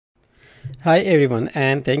Hi everyone,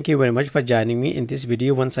 and thank you very much for joining me in this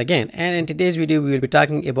video once again. And in today's video we will be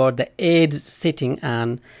talking about the ads setting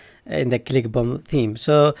and in the ClickBump theme.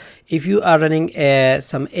 So if you are running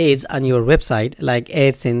some ads on your website like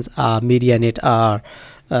AdSense or MediaNet or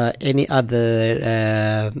any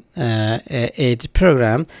other ad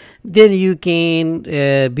program, then you can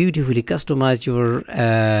beautifully customize your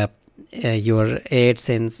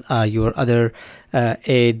AdSense your other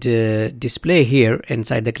ad display here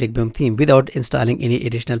inside the ClickBump theme without installing any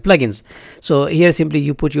additional plugins. So here simply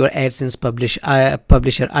you put your AdSense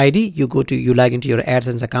publisher ID, you log into your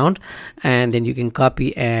AdSense account, and then you can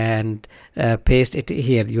copy and paste it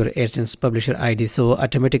here, your AdSense publisher ID. So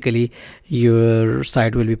automatically your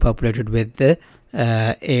site will be populated with the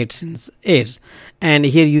AdSense ads. And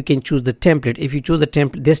here you can choose the template. If you choose the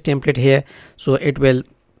this template here, so it will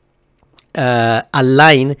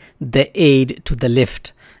align the aid to the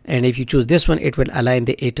left, and if you choose this one it will align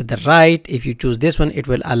the aid to the right. If you choose this one it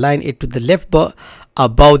will align it to the left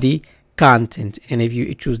above the content, and if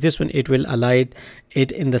you choose this one it will align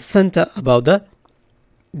it in the center above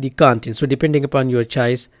the content. So depending upon your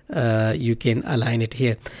choice you can align it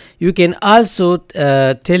here. You can also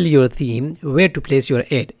tell your theme where to place your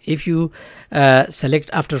ad. If you select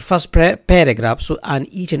after first paragraph, so on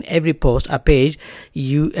each and every post or page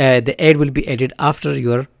the ad will be added after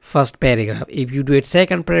your first paragraph. If you do it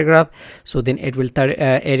second paragraph, so then it will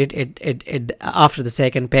edit it after the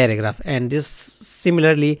second paragraph, and this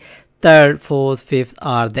similarly third, fourth, fifth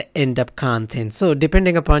are the end up content. So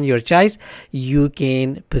depending upon your choice you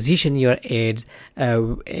can position your ads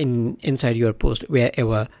inside your post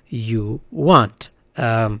wherever you want.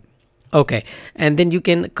 Okay, and then you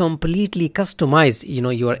can completely customize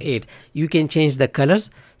your ad. You can change the colors,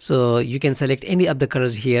 so you can select any of the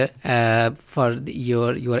colors here for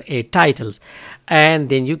your ad titles, and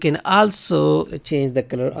then you can also change the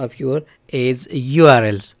color of your ads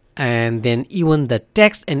URLs, and then even the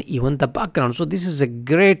text and even the background. So this is a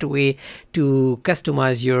great way to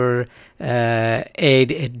customize your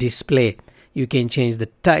ad display. You can change the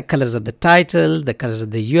colors of the title, the colors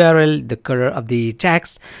of the URL, the color of the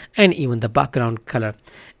text, and even the background color.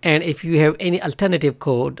 And if you have any alternative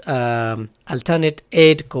code, alternate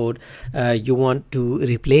ad code, you want to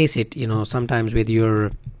replace it, sometimes with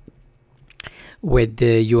your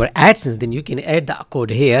AdSense, then you can add the code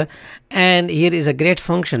here. And here is a great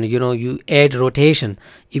function, you add rotation.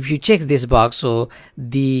 If you check this box, so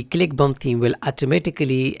the ClickBump theme will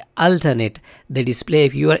automatically alternate the display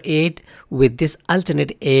of your ad with this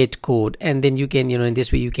alternate ad code, and then you can in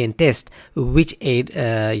this way you can test which ad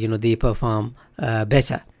they perform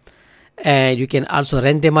better. And you can also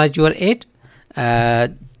randomize your ad.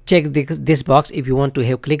 Check this box if you want to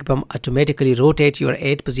have ClickBump automatically rotate your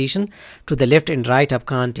ad position to the left and right of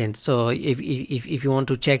content. So if you want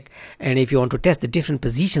to check and if you want to test the different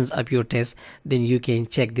positions of your test, then you can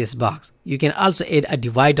check this box. You can also add a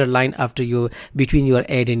divider line between your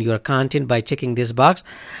ad and your content by checking this box.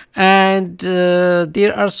 And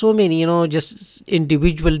there are so many just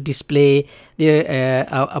individual display there,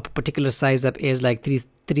 a particular size of ads like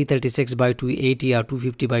 336 by 280 or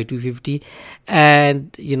 250 by 250.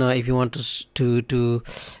 And if you want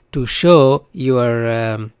to show your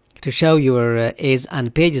ads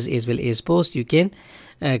on pages as well as posts, you can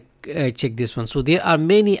check this one. So there are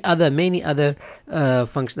many other built-in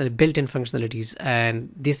functionalities, and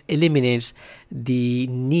this eliminates the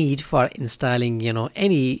need for installing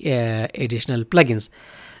any additional plugins.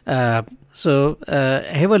 So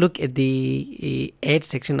have a look at the ad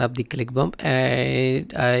section of the ClickBump,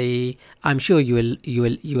 and I'm sure you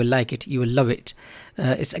will like it. You will love it.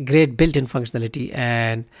 It's a great built-in functionality,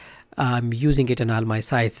 and I'm using it on all my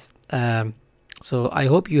sites. So I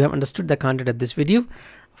hope you have understood the content of this video.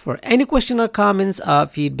 For any question or comments or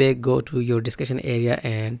feedback, go to your discussion area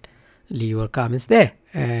and leave your comments there,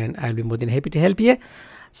 and I'll be more than happy to help you.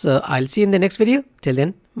 So I'll see you in the next video. Till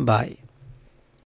then, bye.